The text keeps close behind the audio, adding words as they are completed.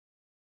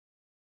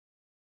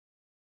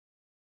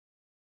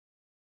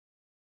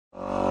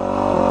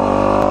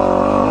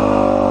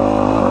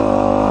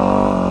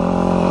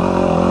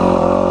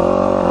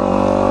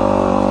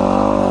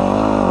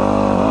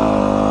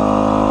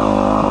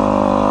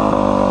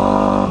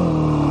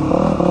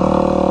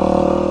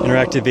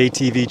Interactive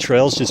ATV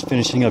Trails, just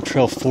finishing up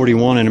Trail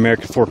 41 in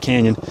American Fork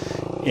Canyon,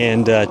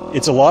 and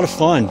it's a lot of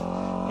fun.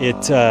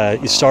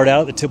 You start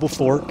out at the Tibble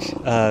Fork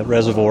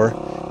Reservoir.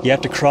 You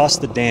have to cross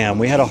the dam.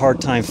 We had a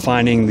hard time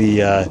finding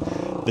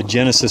the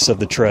genesis of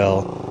the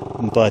trail,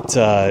 but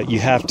you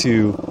have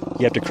to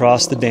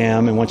cross the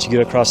dam, and once you get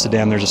across the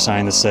dam, there's a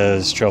sign that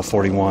says Trail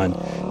 41,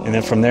 and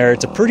then from there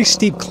it's a pretty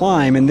steep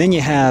climb, and then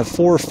you have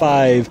 4 or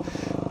 5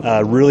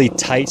 really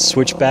tight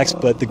switchbacks,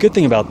 but the good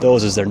thing about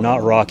those is they're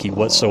not rocky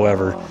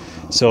whatsoever.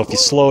 So if you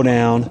slow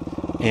down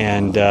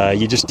and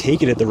you just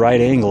take it at the right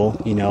angle,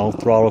 you know,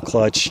 throttle,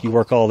 clutch, you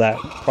work all that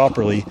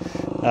properly,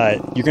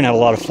 you're gonna have a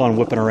lot of fun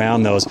whipping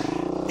around those.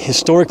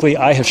 Historically,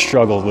 I have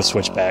struggled with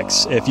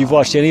switchbacks. If you've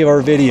watched any of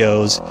our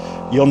videos,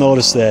 you'll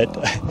notice that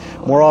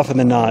more often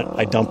than not,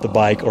 I dump the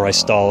bike or I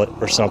stall it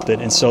or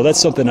something. And so that's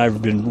something I've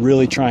been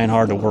really trying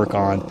hard to work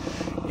on.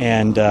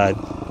 And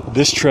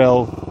this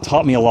trail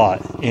taught me a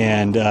lot.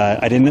 And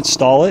I didn't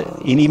install it.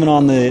 And even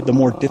on the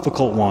more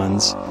difficult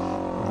ones,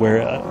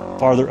 where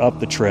farther up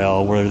the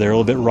trail, where they're a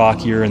little bit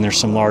rockier and there's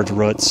some large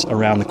roots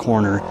around the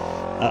corner,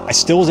 I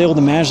still was able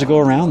to manage to go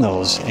around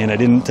those. And I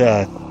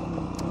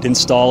didn't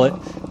stall it.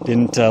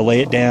 Didn't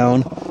lay it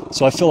down,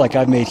 so I feel like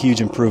I've made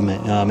huge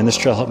improvement, and this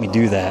trail helped me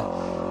do that.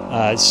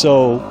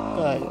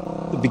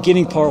 The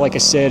beginning part, like I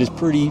said, is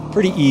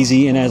pretty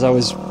easy, and as I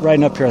was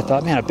riding up here, I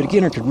thought, man, a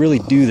beginner could really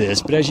do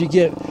this, but as you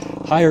get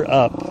higher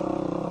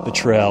up the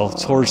trail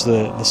towards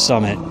the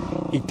summit,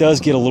 it does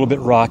get a little bit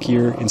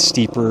rockier and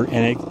steeper,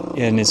 and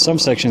in some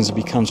sections it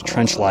becomes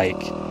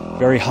trench-like.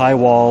 Very high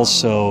walls,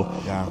 so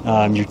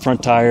your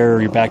front tire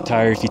or your back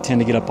tire, if you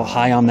tend to get up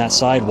high on that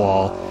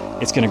sidewall,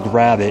 it's going to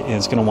grab it and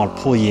it's going to want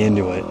to pull you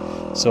into it.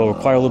 So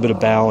require a little bit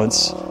of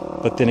balance,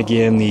 but then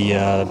again,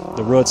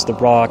 the roots, the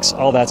rocks,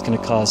 all that's going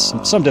to cause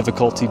some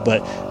difficulty,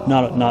 but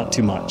not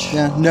too much.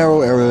 Yeah,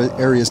 narrow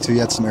areas too. You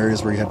had some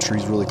areas where you had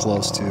trees really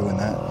close too, and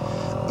that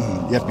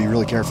you have to be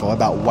really careful. I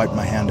about wiped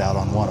my hand out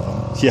on one of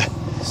them. Yeah.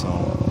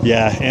 So.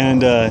 Yeah,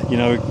 and you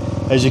know,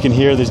 as you can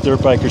hear, there's dirt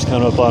bikers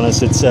coming up on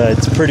us. It's a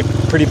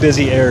pretty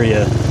busy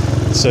area,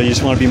 so you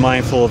just want to be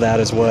mindful of that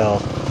as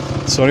well.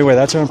 So anyway,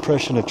 that's our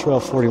impression of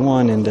Trail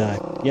 41, and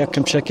yeah,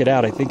 come check it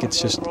out. I think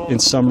it's just, in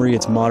summary,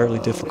 it's moderately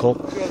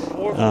difficult.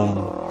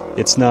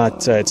 It's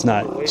not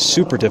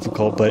super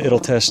difficult, but it'll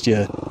test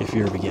you if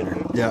you're a beginner.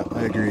 Yeah,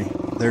 I agree.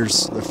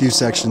 There's a few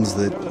sections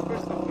that,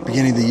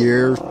 beginning of the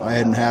year, I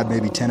hadn't had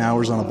maybe 10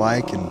 hours on a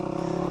bike, and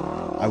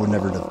I would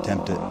never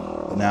attempt it.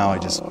 But now I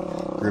just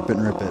grip it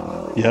and rip it.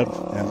 Yep.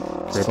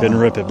 Grip it and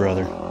rip it,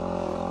 brother.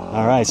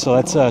 All right, so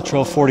that's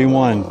Trail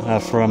 41.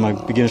 From a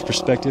beginner's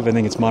perspective, I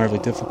think it's moderately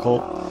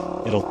difficult.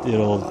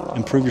 It'll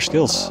improve your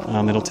skills.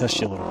 It'll test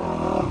you a little bit.